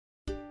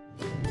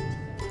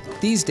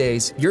These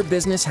days, your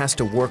business has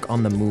to work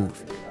on the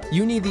move.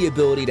 You need the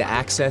ability to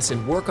access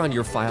and work on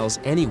your files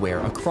anywhere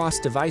across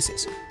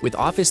devices. With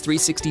Office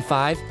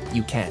 365,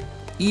 you can,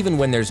 even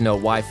when there's no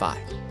Wi-Fi.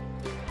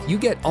 You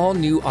get all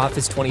new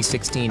Office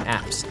 2016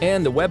 apps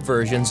and the web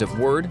versions of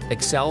Word,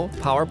 Excel,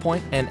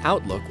 PowerPoint, and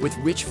Outlook with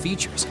rich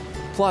features,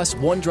 plus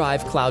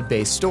OneDrive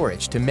cloud-based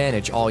storage to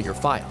manage all your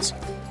files.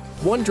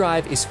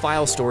 OneDrive is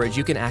file storage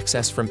you can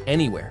access from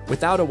anywhere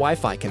without a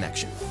Wi-Fi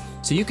connection.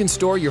 So you can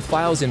store your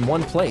files in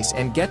one place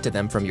and get to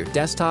them from your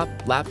desktop,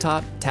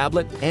 laptop,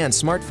 tablet, and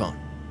smartphone.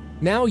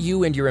 Now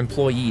you and your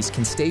employees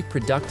can stay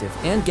productive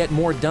and get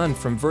more done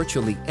from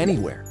virtually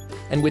anywhere.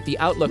 And with the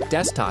Outlook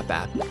desktop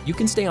app, you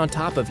can stay on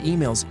top of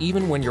emails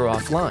even when you're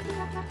offline.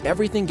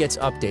 Everything gets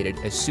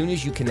updated as soon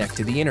as you connect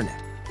to the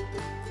internet.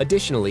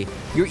 Additionally,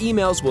 your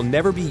emails will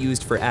never be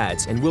used for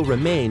ads and will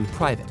remain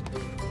private.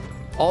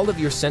 All of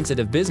your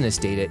sensitive business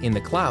data in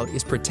the cloud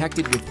is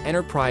protected with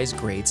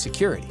enterprise-grade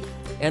security.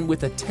 And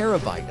with a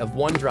terabyte of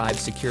OneDrive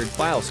secured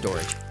file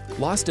storage,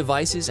 lost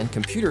devices and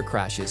computer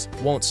crashes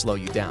won't slow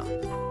you down.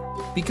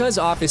 Because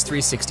Office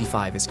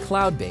 365 is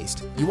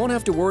cloud-based, you won't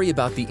have to worry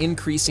about the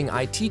increasing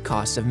IT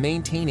costs of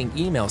maintaining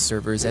email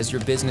servers as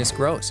your business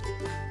grows.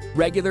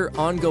 Regular,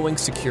 ongoing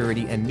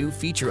security and new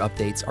feature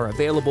updates are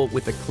available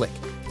with a click,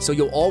 so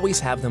you'll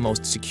always have the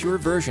most secure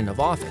version of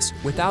Office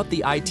without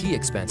the IT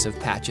expense of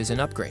patches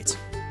and upgrades.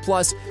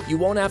 Plus, you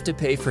won't have to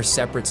pay for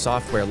separate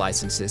software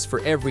licenses for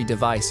every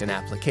device and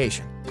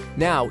application.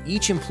 Now,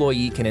 each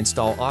employee can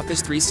install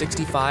Office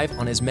 365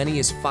 on as many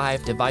as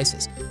 5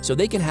 devices, so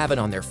they can have it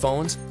on their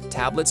phones,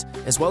 tablets,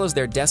 as well as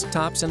their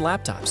desktops and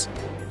laptops.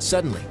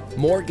 Suddenly,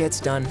 more gets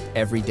done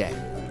every day.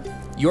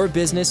 Your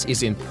business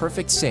is in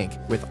perfect sync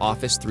with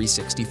Office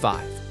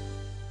 365.